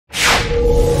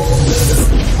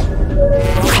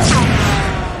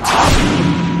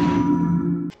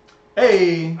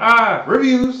Hey!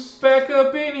 Reviews. Back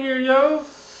up in here, yo.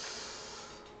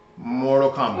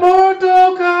 Mortal Kombat.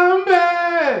 Mortal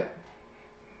Kombat!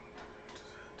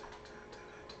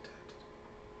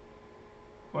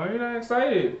 Why are you not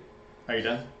excited? Are you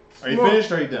done? Are you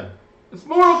finished or are you done? It's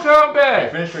Mortal Kombat! Are you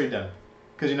finished or are you done?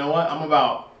 Because you know what? I'm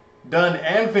about done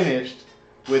and finished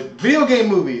with video game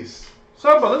movies.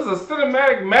 So, but this is a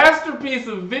cinematic masterpiece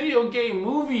of video game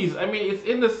movies. I mean, it's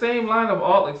in the same line of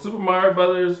all, like Super Mario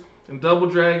Brothers and Double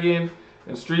Dragon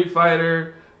and Street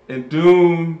Fighter and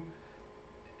Doom.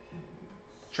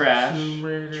 Trash.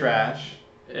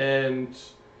 And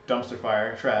Dumpster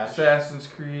Fire. Trash. Assassin's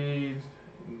Creed.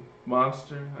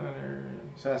 Monster Hunter.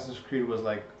 Assassin's Creed was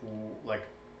like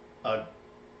a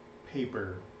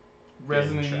paper.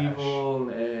 Resident Evil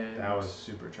and that was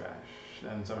super trash.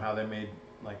 And somehow they made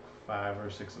like 5 or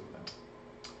 6 of them.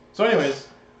 So anyways,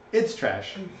 it's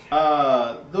trash.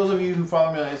 Those of you who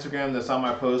follow me on Instagram that saw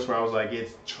my post where I was like,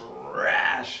 it's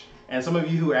trash. And some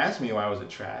of you who asked me why was it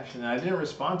trash, and I didn't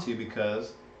respond to you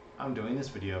because I'm doing this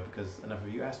video because enough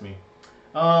of you asked me.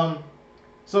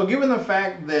 So given the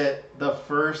fact that the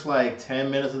first like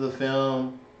 10 minutes of the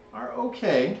film are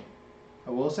okay, I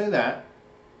will say that.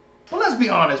 But let's be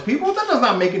honest, people, that does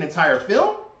not make an entire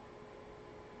film.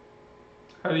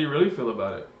 How do you really feel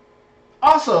about it?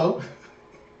 Also,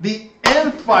 the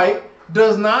end fight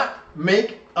does not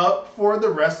make up for the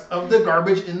rest of the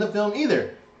garbage in the film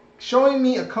either. Showing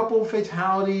me a couple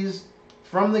fatalities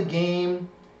from the game,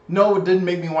 no, it didn't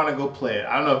make me want to go play it.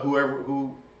 I don't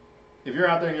know if you're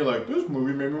out there and you're like, this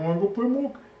movie made me want to go play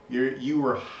more, you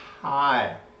were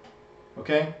high,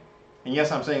 okay? And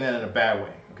yes, I'm saying that in a bad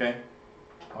way, okay?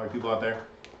 All you people out there.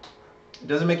 It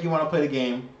doesn't make you want to play the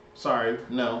game. Sorry,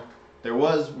 no. There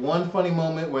was one funny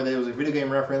moment where there was a video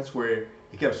game reference where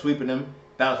he kept sweeping him.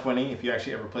 That was funny if you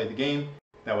actually ever played the game.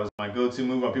 That was my go-to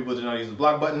move when people did not use the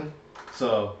block button.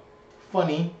 So,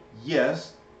 funny,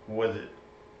 yes. Was it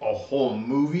a whole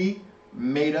movie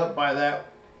made up by that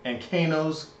and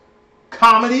Kano's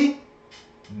comedy?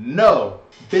 No.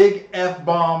 Big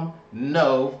F-bomb.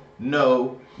 No,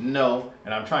 no, no.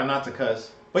 And I'm trying not to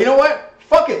cuss. But you know what?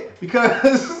 Fuck it.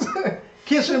 Because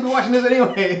kids shouldn't be watching this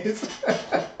anyways.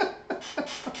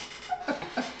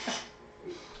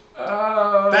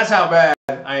 That's how bad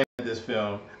I am at this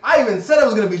film. I even said it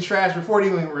was going to be trash before it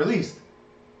even released.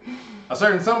 A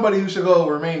certain somebody who should go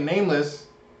remain nameless,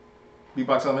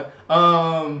 Beatbox Element,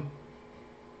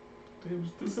 They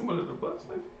just threw someone under the bus,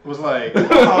 like. was like,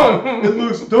 oh, it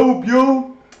looks dope,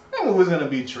 yo. That movie was going to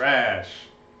be trash.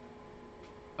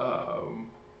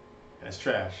 It's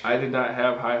trash. I did not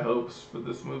have high hopes for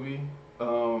this movie.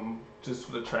 Just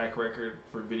for the track record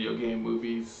for video game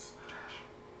movies.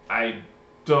 I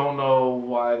don't know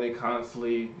why they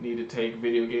constantly need to take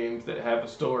video games that have a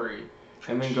story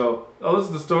and then go, oh, this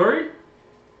is the story?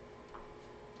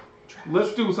 Trash.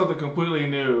 Let's do something completely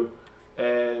new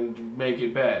and make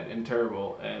it bad and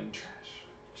terrible and trash.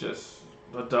 Just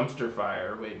a dumpster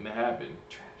fire waiting to happen.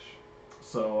 Trash.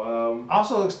 So,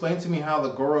 also explain to me how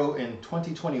the Goro in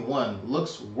 2021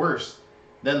 looks worse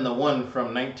than the one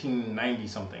from 1990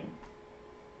 something.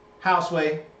 How,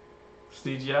 Sway?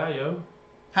 CGI, yo.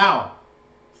 How?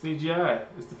 CGI.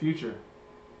 It's the future.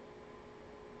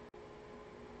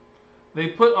 They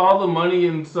put all the money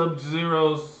in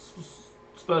Sub-Zero's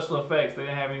special effects. They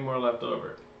didn't have any more left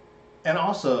over. And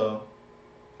also,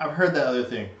 I've heard that other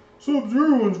thing.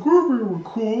 Sub-Zero and Scorpion were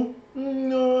cool.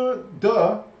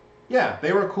 Duh. Yeah,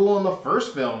 they were cool in the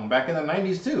first film back in the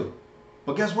 90s too.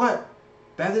 But guess what?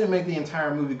 That didn't make the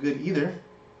entire movie good either.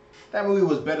 That movie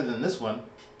was better than this one,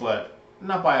 but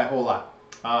not by a whole lot.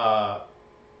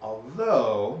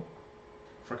 Although,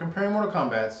 for comparing Mortal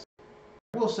Kombat,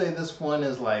 I will say this one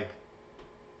is like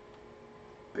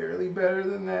barely better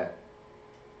than that.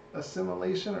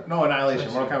 Annihilation.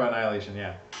 Mortal Kombat Annihilation.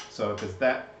 Yeah. So, because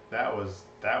that was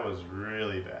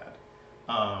really bad.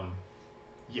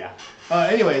 Yeah.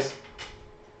 Anyways,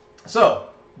 so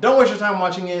don't waste your time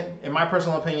watching it. In my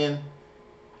personal opinion,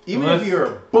 even if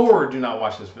you're bored, do not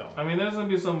watch this film. I mean, there's gonna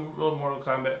be some real Mortal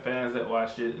Kombat fans that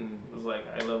watched it and was like,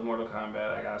 "I love Mortal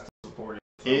Kombat. I gotta support it."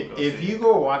 So if you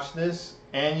go watch this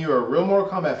and you're a real Mortal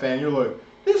Kombat fan, you're like,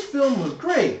 "This film was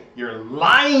great." You're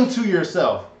lying to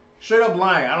yourself. Straight up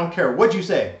lying. I don't care what you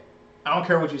say. I don't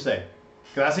care what you say.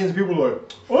 Because I've seen some people like,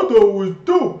 I thought it was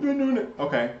dope.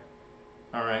 Okay.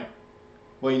 All right.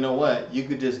 Well, you know what? You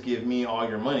could just give me all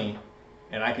your money,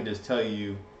 and I could just tell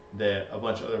you that a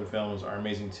bunch of other films are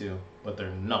amazing too, but they're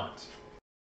not.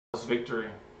 It's victory.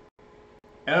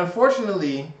 And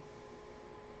unfortunately,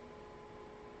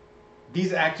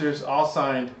 these actors all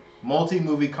signed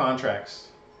multi-movie contracts.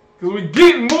 Because we're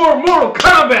getting more Mortal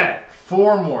Kombat!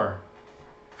 4 more.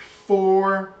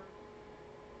 4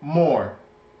 more.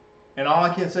 And all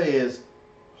I can say is,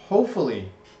 hopefully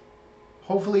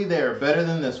they are better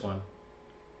than this one.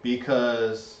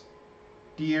 Because,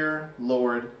 dear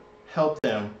Lord, help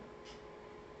them.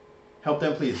 Help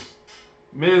them, please.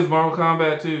 Ms. Mortal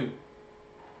Kombat 2.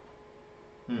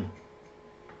 I'm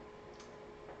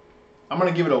going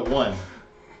to give it a 1.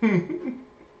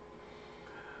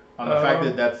 On the fact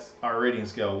that that's our rating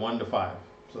scale, 1 to 5.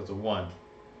 So it's a 1.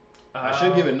 I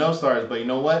should give it no stars, but you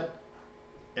know what?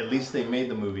 At least they made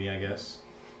the movie, I guess.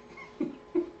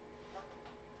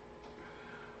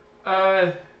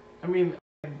 I mean,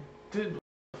 I did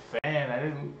a fan. I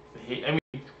didn't hate. I mean,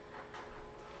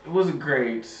 it wasn't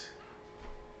great.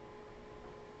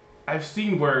 I've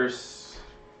seen worse.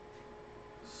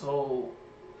 So,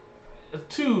 a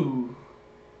 2,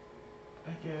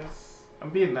 I guess. I'm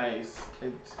being nice.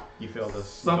 You feel this.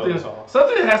 Something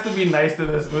has to be nice to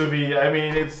this movie. I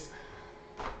mean, it's.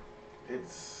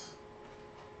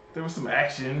 There was some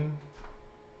action.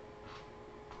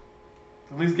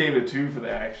 At least gave it a 2 for the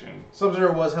action.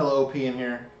 Sub-Zero was hella OP in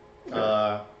here.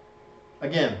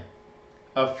 Again,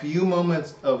 a few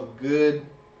moments of good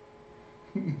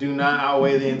do not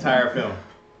outweigh the entire film.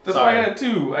 That's why I had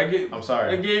 2. I'm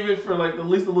sorry. I gave it for like at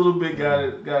least a little bit.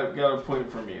 Got a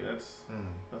point for me. That's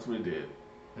what it did.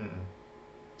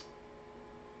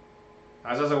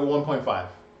 I was like 1.5.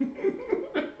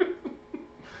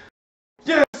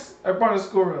 Yes, I brought a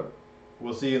score up.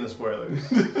 We'll see you in the spoilers.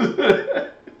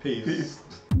 Peace.